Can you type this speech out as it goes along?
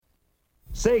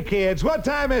Say, kids, what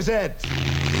time is it?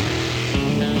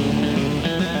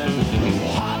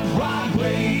 Hot Rod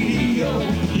Radio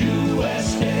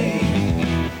USA.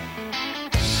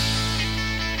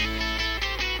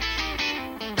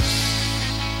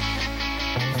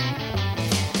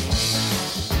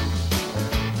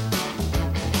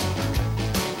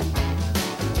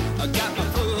 I got my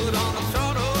foot on the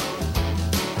throttle,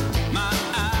 my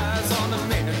eyes on the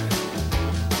mirror,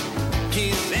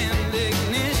 keys in the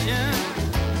ignition,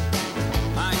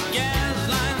 my gas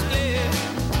line's clear.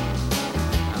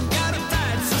 I've got a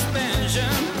tight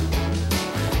suspension,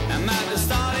 I'm at the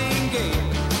starting gate.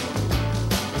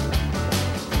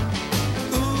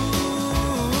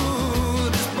 Ooh,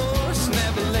 this Porsche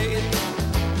never late.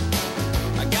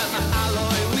 I got my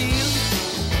alloy wheels,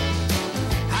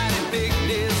 hiding big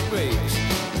disc brakes.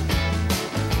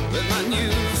 With my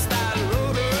new style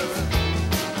rotors,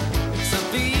 it's a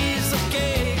piece of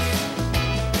cake.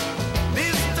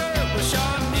 This turbo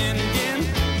short engine,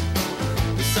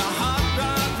 it's a hot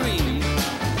rod dream.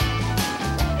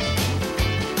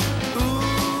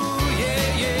 Ooh, yeah,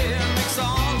 yeah, makes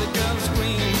all the girls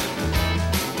scream.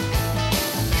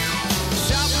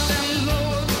 Sharp and low,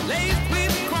 laced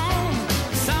with chrome,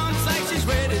 sounds like she's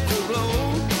ready to blow.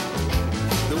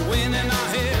 The wind in her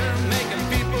hair, making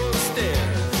people stare.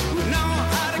 We know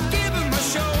how to give 'em a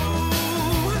show.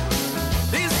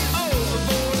 This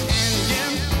overboard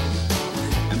engine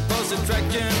and pussy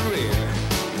traction rear,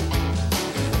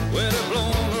 with a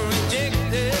blower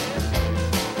injected,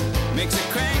 makes a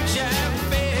crankshaft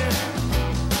fair.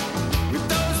 With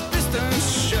those pistons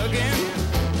shugging,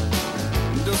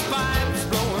 those pipes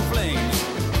blowing flames.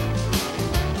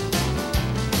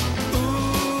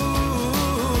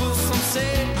 Ooh, some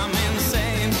say I'm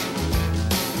insane.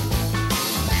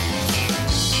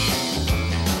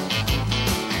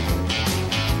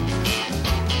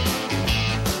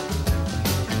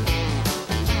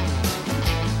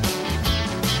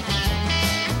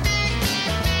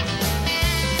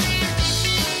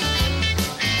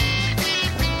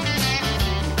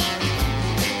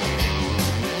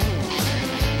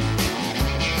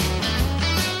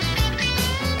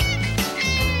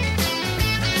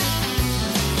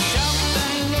 Shout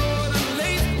and load and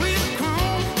laced with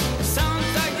chrome, sounds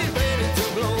like it's ready to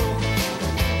blow.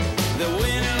 The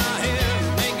wind in our hair,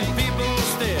 making people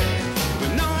stare. We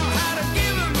know how to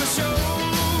give 'em a show.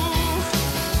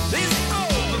 This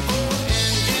overboard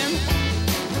engine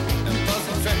and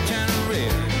pussy traction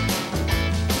rear,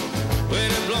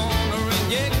 with a blower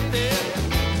injected,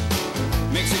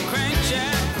 makes a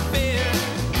crankshaft fair.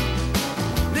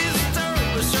 This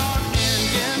turbo short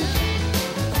engine,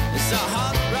 it's a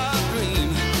hot rod dream.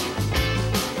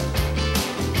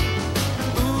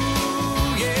 Ooh,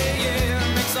 yeah,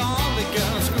 yeah, makes all the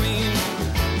girls scream.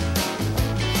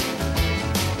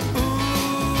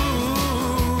 Ooh,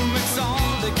 makes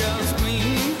all the girls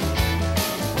scream.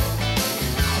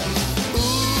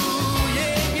 Ooh,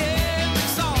 yeah, yeah,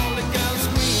 makes all the girls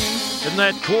scream. Isn't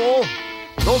that cool?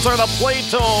 Those are the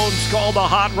Playtones called the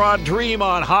Hot Rod Dream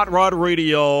on Hot Rod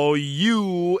Radio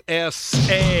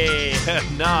USA.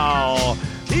 And now,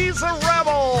 he's a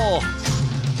rebel.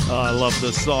 Oh, I love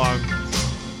this song.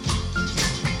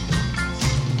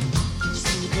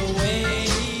 See the way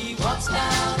he walks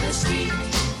down the street.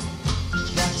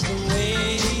 Watch the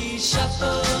way he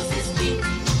shuffles his feet.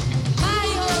 I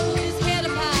hold his head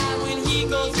up high when he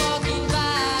goes walking by.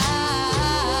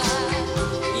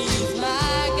 He's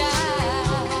my guy.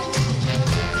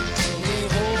 He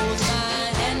holds my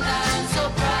hand, I'm so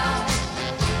proud.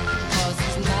 'Cause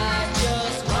he's not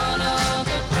just one of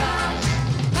the crowd.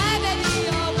 My baby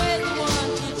always the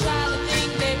one to try the thing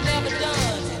they've never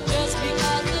done. Just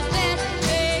because of that,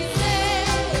 they say,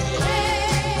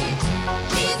 hey,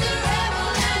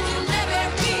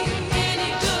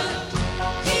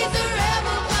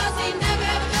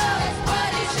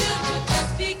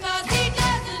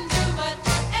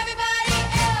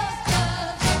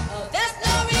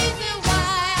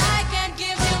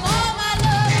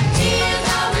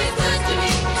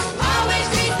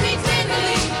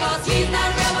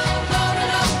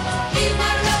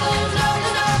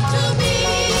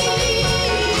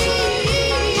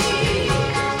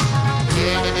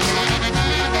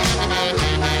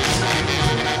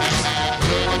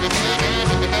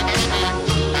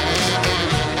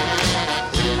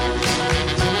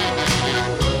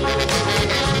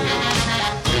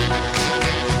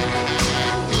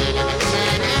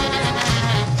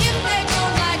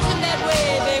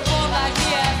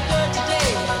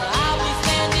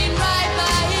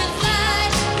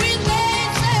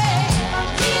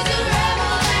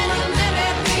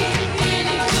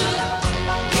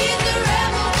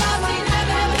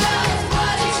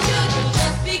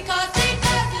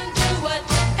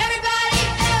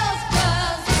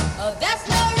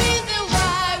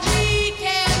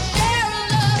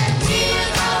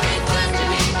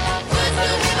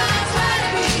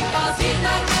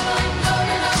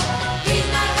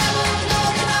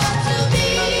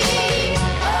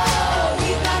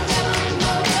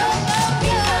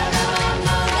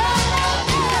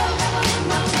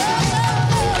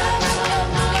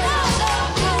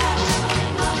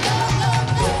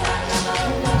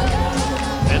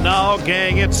 now,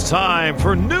 gang, it's time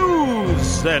for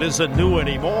news that isn't new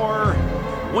anymore.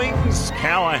 Wings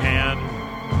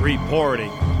Callahan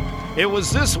reporting. It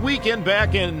was this weekend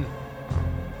back in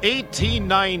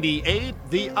 1898,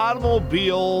 the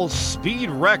automobile speed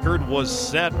record was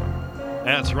set.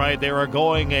 That's right, they were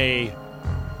going a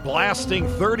blasting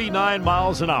 39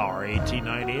 miles an hour,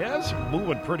 1890. That's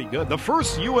moving pretty good. The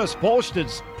first U.S.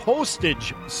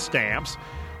 postage stamps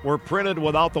were printed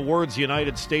without the words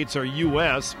United States or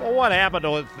U.S. Well, what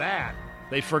happened with that?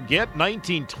 They forget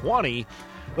 1920.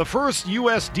 The first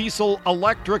U.S. diesel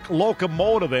electric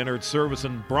locomotive entered service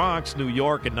in Bronx, New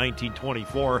York in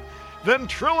 1924.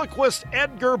 Ventriloquist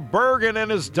Edgar Bergen and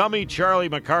his dummy Charlie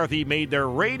McCarthy made their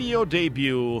radio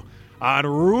debut on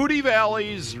Rudy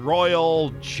Valley's Royal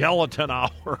Gelatin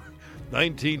Hour,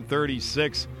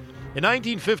 1936. In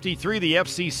 1953, the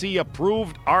FCC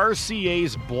approved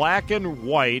RCA's black and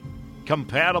white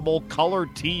compatible color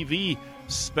TV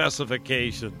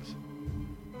specifications.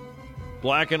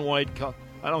 Black and white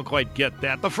I don't quite get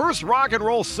that. The first rock and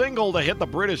roll single to hit the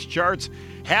British charts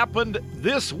happened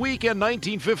this week in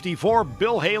 1954.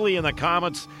 Bill Haley and the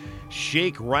Comets'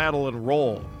 Shake, Rattle, and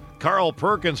Roll. Carl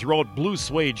Perkins wrote Blue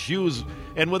Suede Shoes,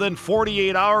 and within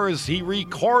 48 hours, he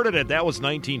recorded it. That was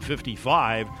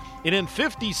 1955. And in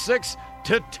 56,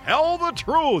 To Tell the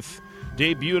Truth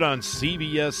debuted on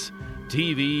CBS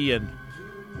TV, and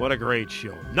what a great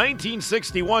show.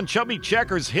 1961, Chubby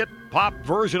Checker's hit-pop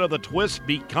version of The Twist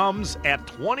becomes, at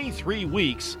 23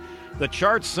 weeks, the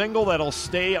chart single that'll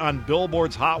stay on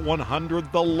Billboard's Hot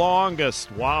 100 the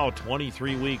longest. Wow,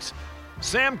 23 weeks.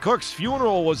 Sam Cooke's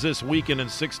funeral was this weekend in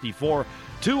 64.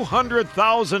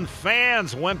 200,000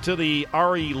 fans went to the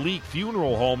R.E. Leake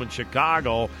Funeral Home in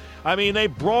Chicago. I mean, they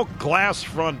broke glass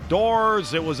front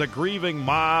doors. It was a grieving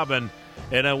mob, and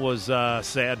it was a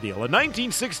sad deal. In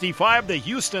 1965, the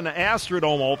Houston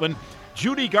Astrodome opened.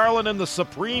 Judy Garland and the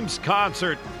Supremes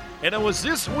concert. And it was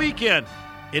this weekend,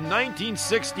 in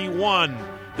 1961,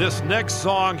 this next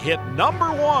song hit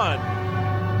number one.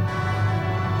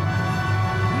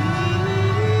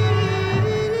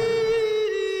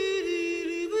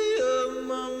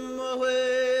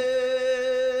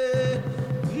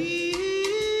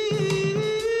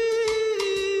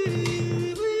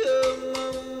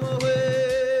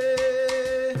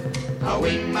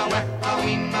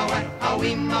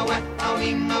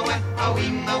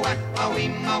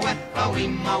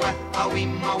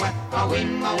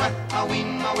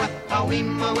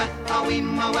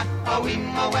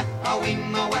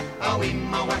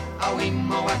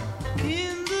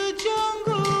 In the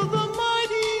jungle, the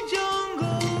mighty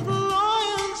jungle, the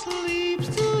lion sleeps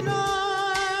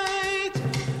tonight.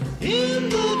 In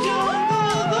the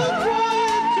jungle, the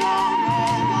quiet jungle,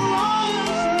 the lion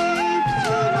sleeps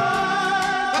tonight.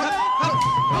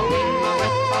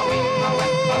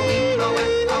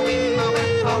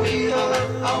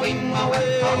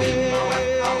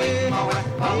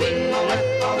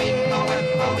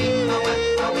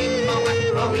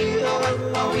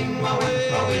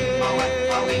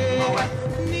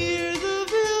 Near the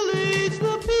village,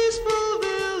 the peaceful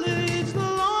village, the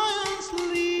lion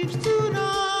sleeps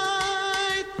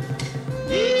tonight.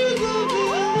 Near the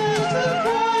village, the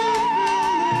quiet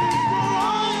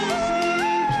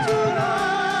village, the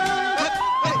lion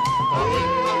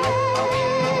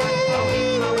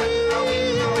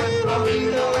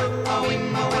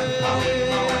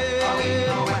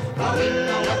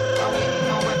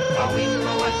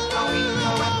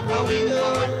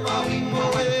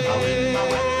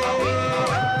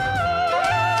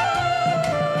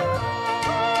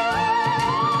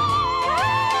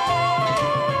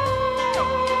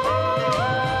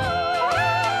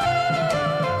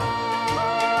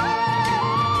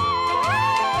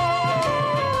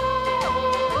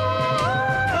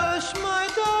Hush, my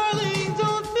darling,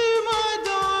 don't fear, my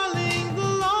darling, the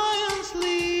lion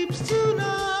sleeps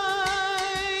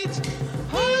tonight.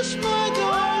 Hush, my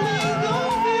darling,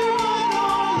 don't fear, my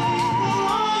darling,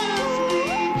 the lion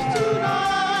sleeps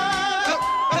tonight.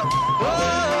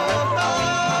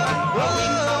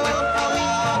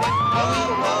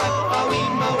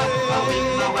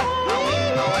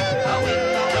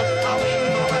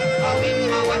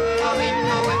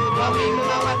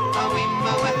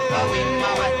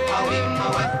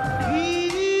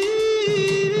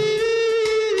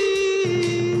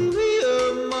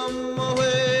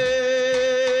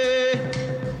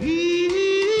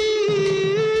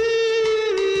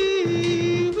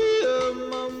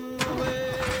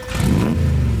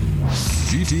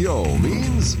 GTO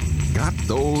means got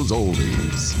those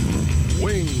oldies.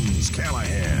 Wings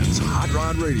Callahan's Hot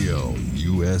Rod Radio,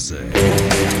 USA.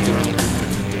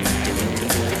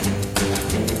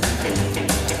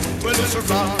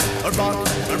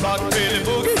 rockabilly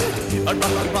boogie, a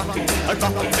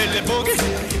rockabilly boogie,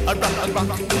 a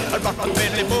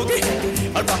rockabilly boogie,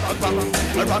 a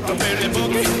rockabilly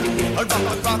boogie, a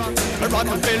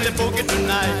rockabilly boogie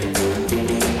tonight.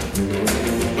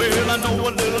 Well, I know a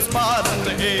little spot on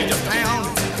the edge of town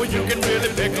where you can really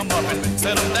pick 'em up and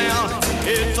set 'em down.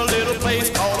 It's a little place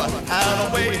called a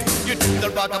hideaway. You do the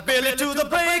rockabilly to the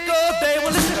break of day.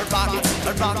 Well, it's a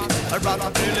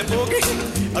rockabilly boogie,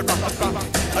 a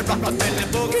rockabilly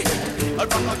boogie, a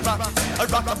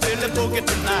rockabilly boogie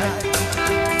tonight.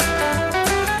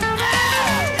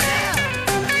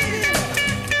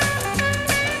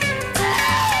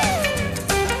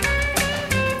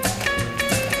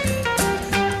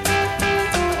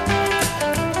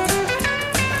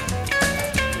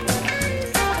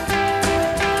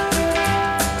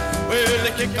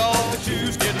 Kick off the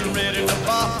shoes, getting ready to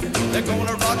pop. They're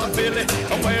gonna rock a billy,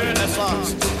 wearing their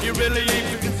socks. You really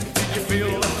ain't, you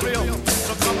feel the thrill.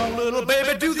 So come on, little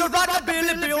baby, do the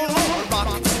rockabilly bill.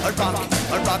 A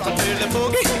rockabilly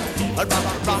boogie, a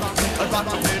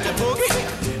rockabilly boogie,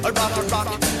 a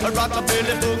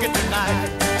rockabilly boogie tonight.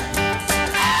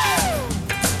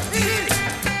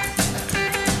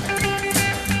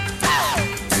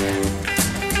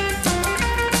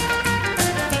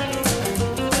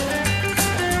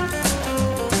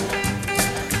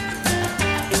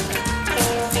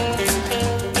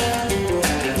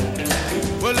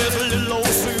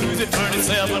 Turning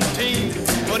 17,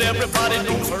 but everybody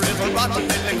knows her as a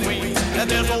rockabilly queen. And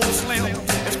there's old Slim,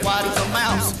 as quiet as a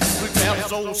mouse. We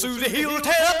tells old Susie, he'll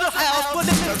tear the house. But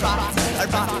it's a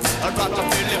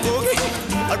rockabilly boogie,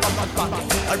 a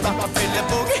rockabilly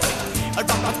boogie, a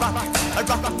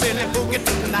rockabilly boogie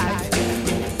tonight.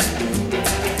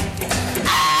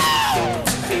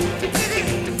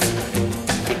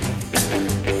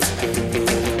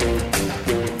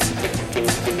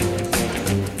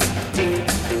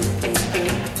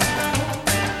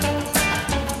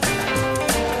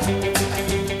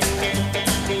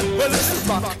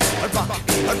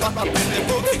 A rockabilly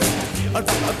boogie, a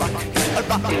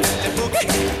rockabilly boogie,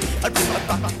 a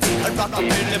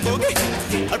rockabilly boogie,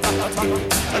 a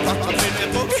rockabilly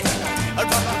boogie, a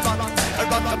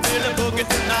rockabilly boogie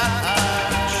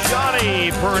tonight.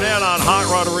 Johnny Burnett on Hot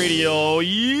Rod Radio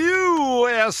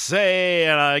USA.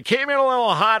 And I came in a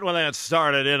little hot when that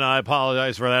started, and I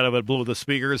apologize for that if it blew the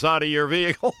speakers out of your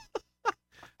vehicle.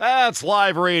 That's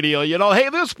live radio. You know, hey,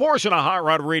 this portion of Hot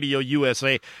Rod Radio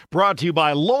USA brought to you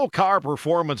by Low Car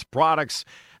Performance Products.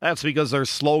 That's because their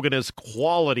slogan is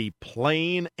quality,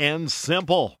 plain and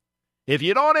simple. If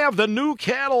you don't have the new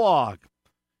catalog,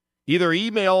 either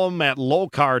email them at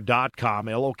lowcar.com,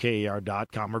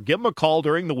 LOKAR.com, or give them a call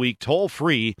during the week, toll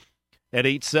free at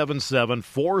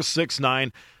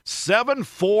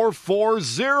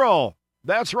 877-469-7440.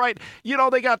 That's right. You know,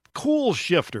 they got cool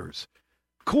shifters.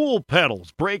 Cool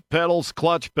pedals, brake pedals,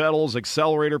 clutch pedals,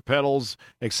 accelerator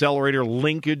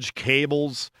linkage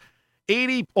cables.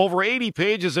 Over 80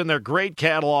 pages in their great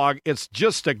catalog. It's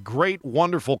just a great,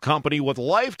 wonderful company with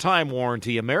lifetime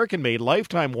warranty, American-made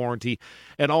lifetime warranty,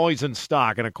 and always in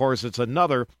stock. And, of course, it's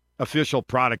another official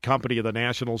product company of the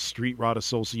National Street Rod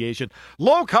Association.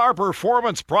 Low Car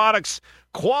Performance Products,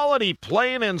 quality,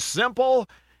 plain and simple,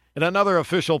 and another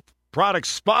official product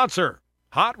sponsor.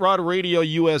 Hot Rod Radio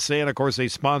USA, and of course they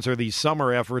sponsor the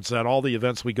summer efforts at all the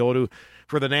events we go to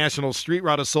for the National Street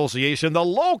Rod Association. The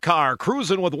Low Car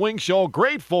Cruising with Wing Show,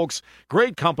 great folks,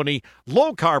 great company,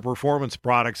 Low Car Performance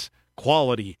Products,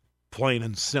 quality, plain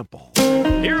and simple.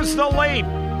 Here's the late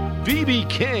B.B.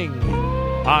 King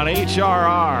on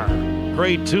HRR.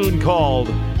 Great tune called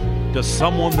To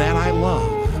Someone That I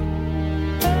Love.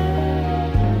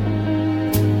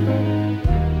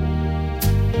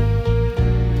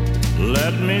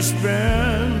 Let me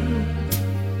spend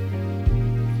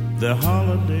the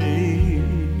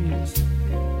holidays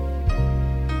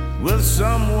with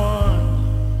someone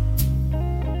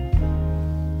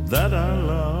that I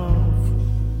love.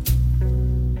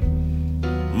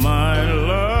 My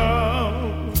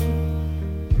love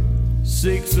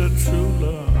seeks a true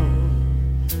love,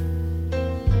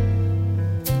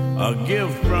 a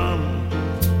gift from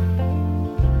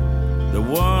the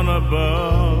one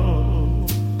above.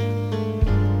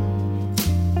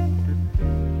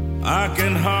 I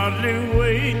can hardly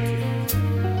wait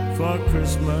for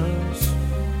Christmas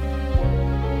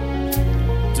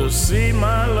to see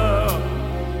my love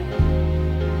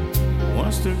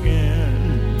once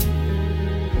again.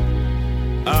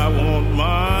 I won't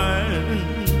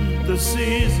mind the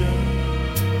season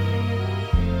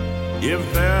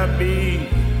if there be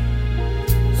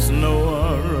snow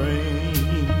or rain.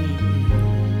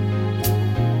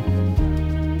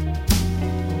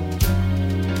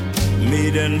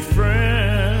 Maiden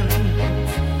friends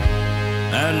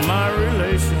and my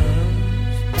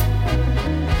relations.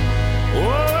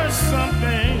 Oh, it's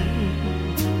something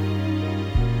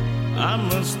I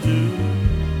must do.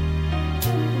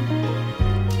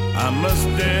 I must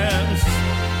dance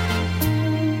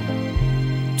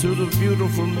to the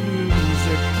beautiful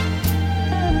music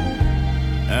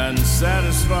and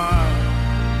satisfy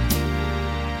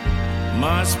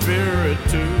my spirit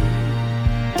too.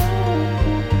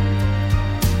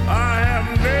 I have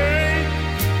made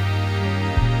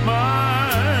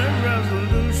my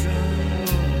resolution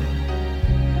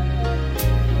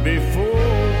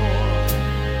before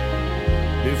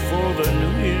the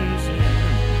New Year's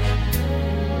end.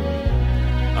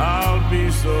 I'll be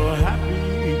so happy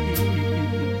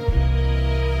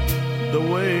the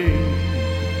way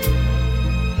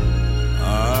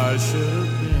I should have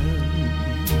been.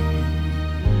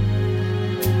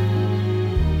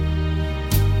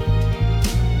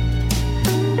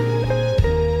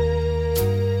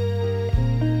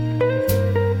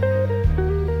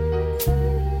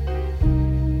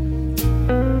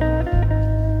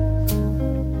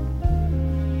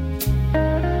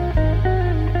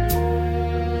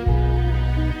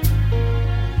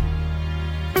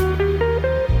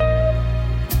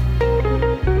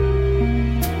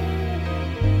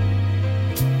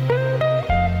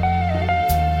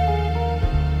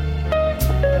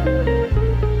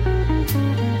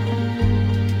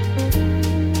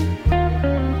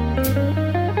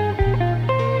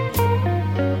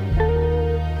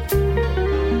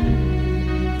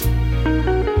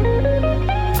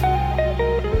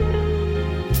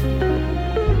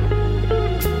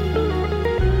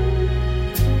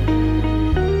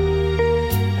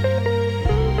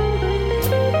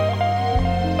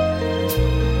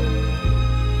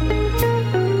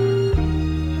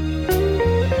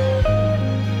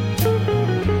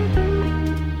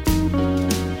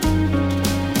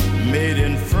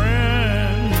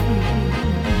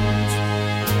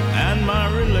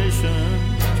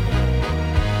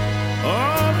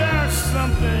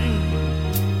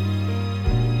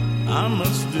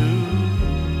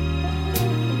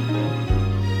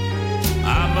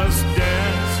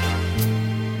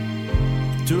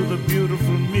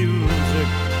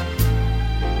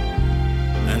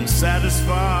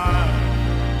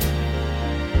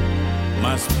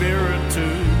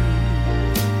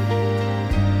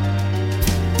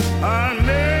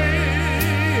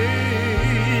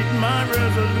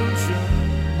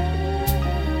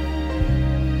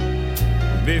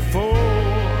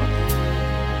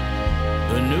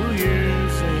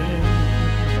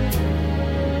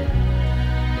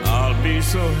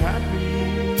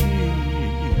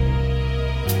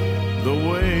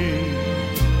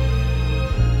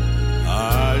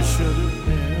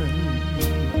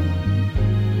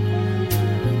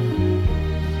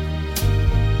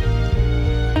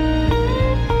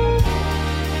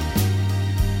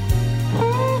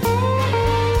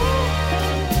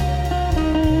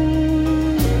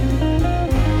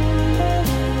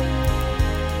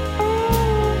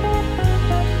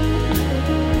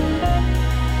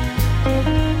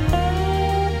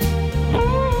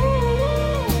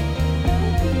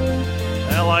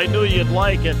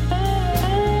 Like it.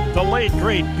 The late,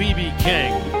 great B.B.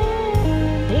 King.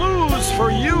 Blues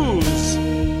for Yous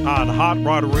on Hot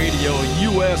Rod Radio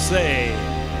USA.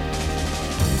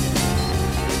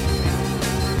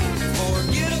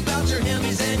 Forget about your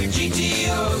Hemis and your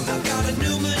GTOs. I've got a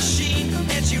new machine,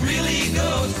 and she really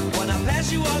goes. When I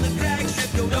pass you on the drag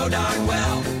strip, you'll know darn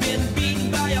well. Been beaten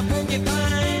by a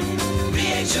porcupine,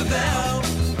 V.H. Chevelle.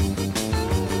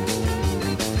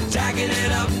 Jacking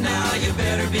it up now, you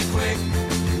better be quick.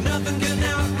 Nothing can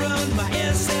outrun my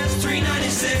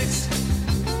SS396.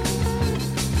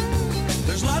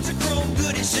 There's lots of chrome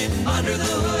goodies sitting under the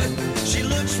hood. She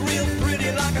looks real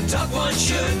pretty like a tough one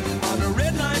should. On her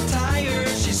red line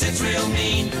tires, she sits real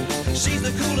mean. She's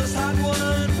the coolest hot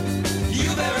one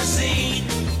you've ever seen.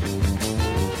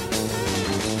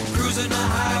 Cruising the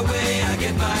highway, I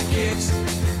get my kicks.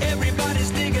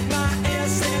 Everybody's digging my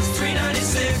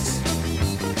SS396.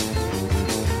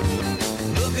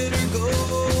 Look at her go.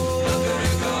 Look at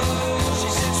her go. She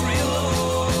sits real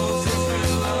low.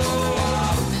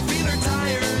 Feel her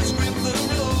tires grip the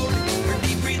road. Her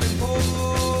deep breathing pole.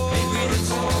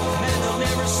 Man, they'll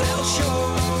never sell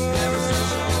short. Never sell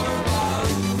short.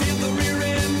 Feel the rear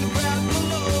end grab the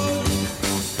load.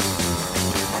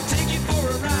 I'll take you for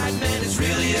a ride, man. It's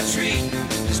really a treat.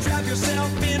 Strap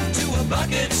yourself into a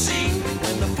bucket seat.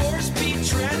 When the 4-speed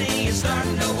tranny is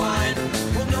starting to whine,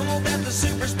 we'll know that the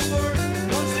Super Sport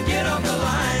wants to get on the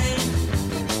line.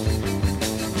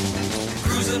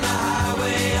 Cruising the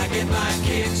highway, I get my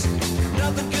kick.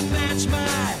 match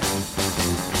my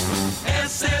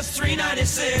SS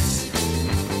 396.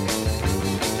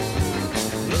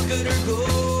 Look at her go.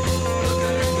 Look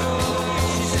at her go.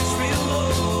 She sits real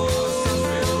low.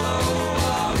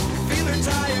 Feel her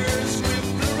tires grip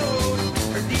the road.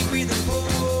 Her deep breathing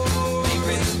pull. Deep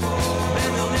breathing pull.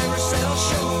 And they'll never sell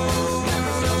short.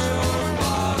 Never sell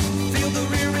short. Feel the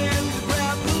rear end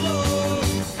grab the load.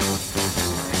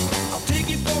 I'll take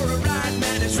you for a ride,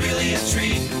 man. It's really a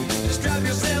treat. Just drive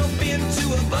yourself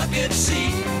into a bucket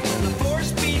seat. When the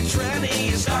 4-speed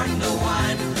tranny is starting to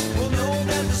whine, we'll know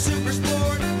that the super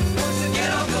sport wants to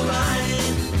get off the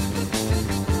line.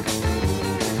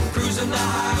 Cruising the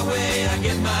highway, I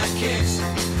get my kicks.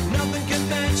 Nothing can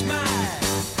match my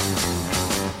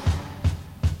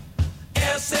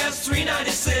SS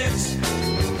 396.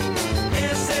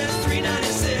 SS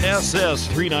 396. SS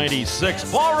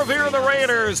 396. Paul Revere and the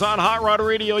Raiders on Hot Rod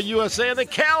Radio USA. And the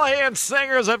Callahan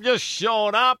Singers have just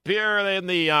shown up here in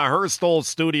the Hearst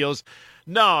Studios.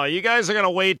 No, you guys are going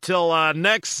to wait till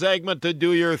next segment to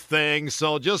do your thing,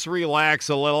 so just relax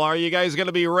a little. Are you guys going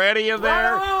to be ready in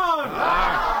there? All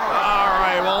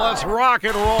right, well, let's rock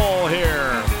and roll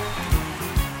here.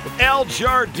 Al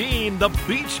Jardine, the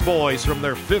Beach Boys, from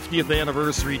their 50th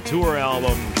anniversary tour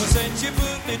album. Well, since you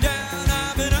put me down,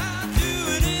 I've been out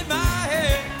doing in my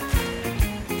head.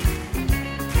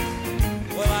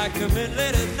 Well, I come in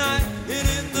late at night, and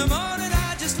in the morning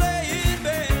I just lay in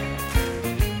bed.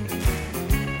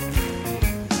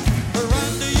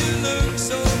 Run, do you look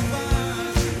so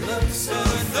fine? Look so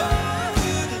fine. I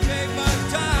wouldn't take my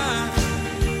time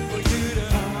for you to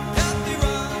help me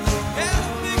run,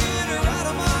 help me get her out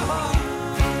of my heart.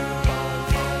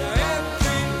 Now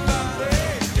everybody,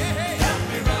 yeah, help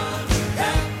me run,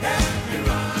 help me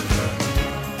run,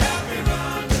 help me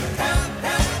run,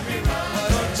 help me run. Why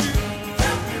don't you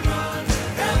help me run,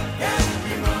 help me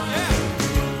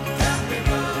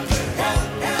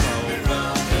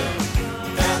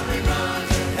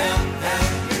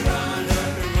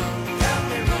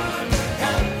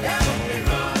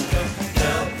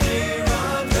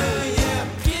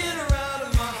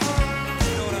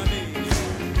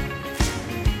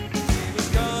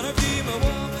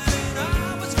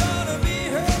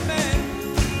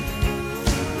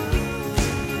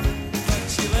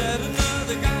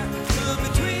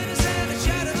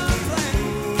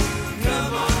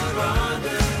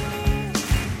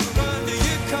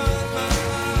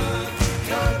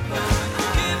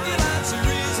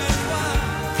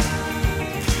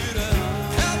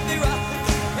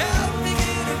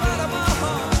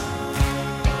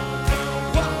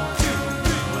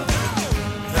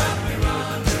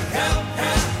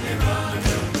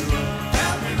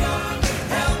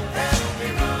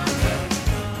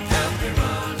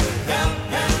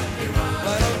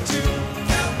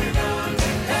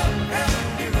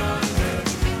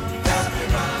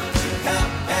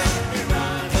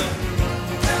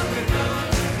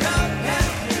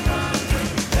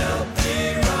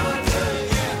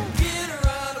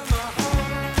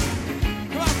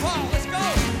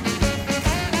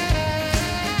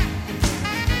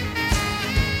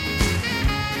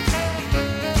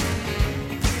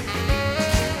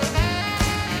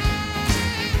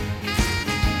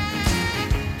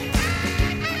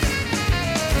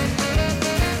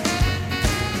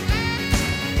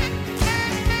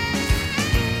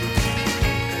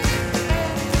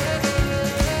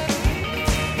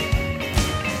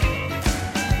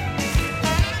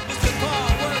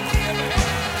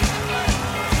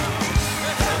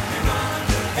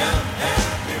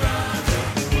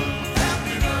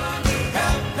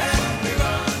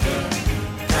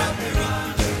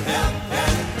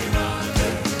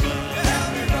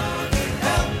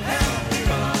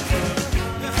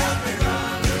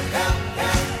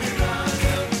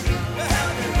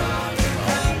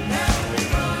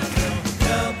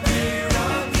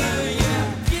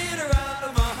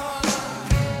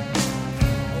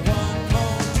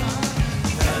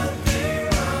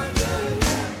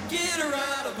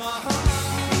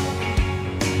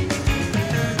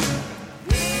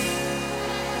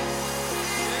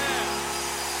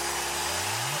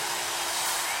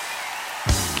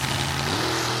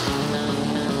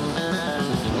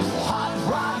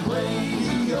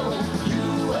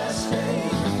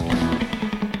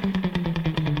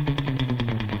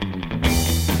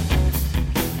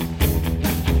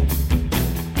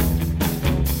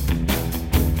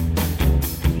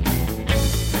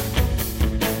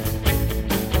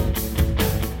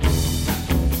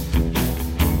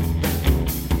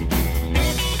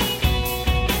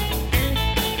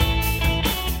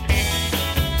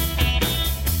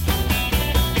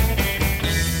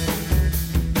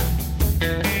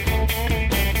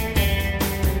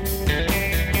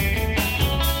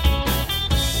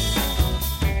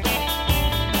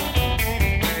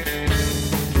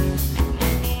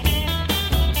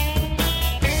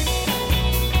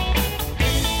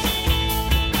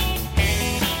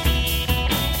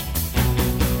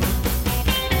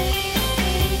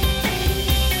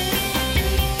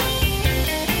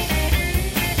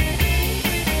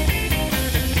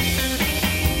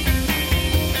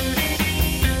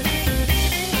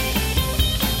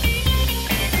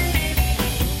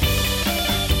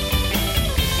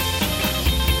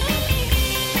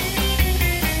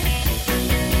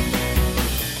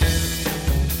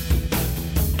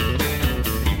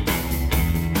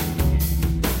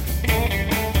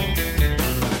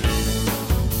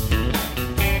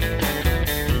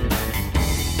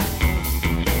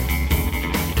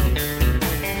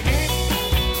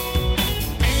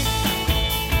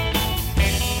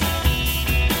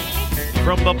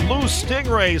from the Blue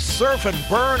Stingray Surf and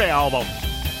Burn album.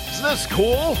 Isn't this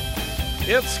cool?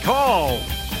 It's called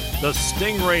The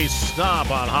Stingray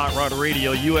Stop on Hot Rod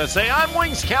Radio USA. I'm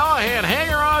Wings Callahan.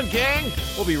 Hang around, gang.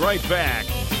 We'll be right back.